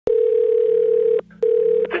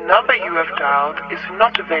The number you have dialed is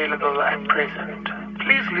not available at present.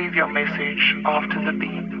 Please leave your message after the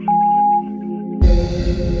beep.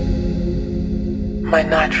 My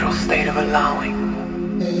natural state of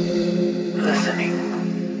allowing,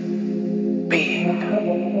 listening, being.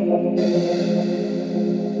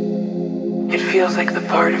 It feels like the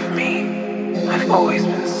part of me I've always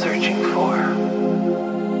been searching for.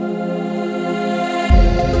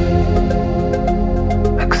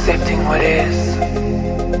 Accepting what is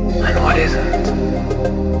and what isn't.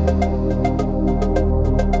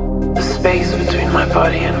 The space between my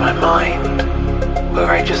body and my mind, where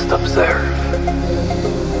I just observe.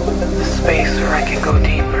 The space where I can go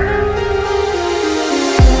deeper.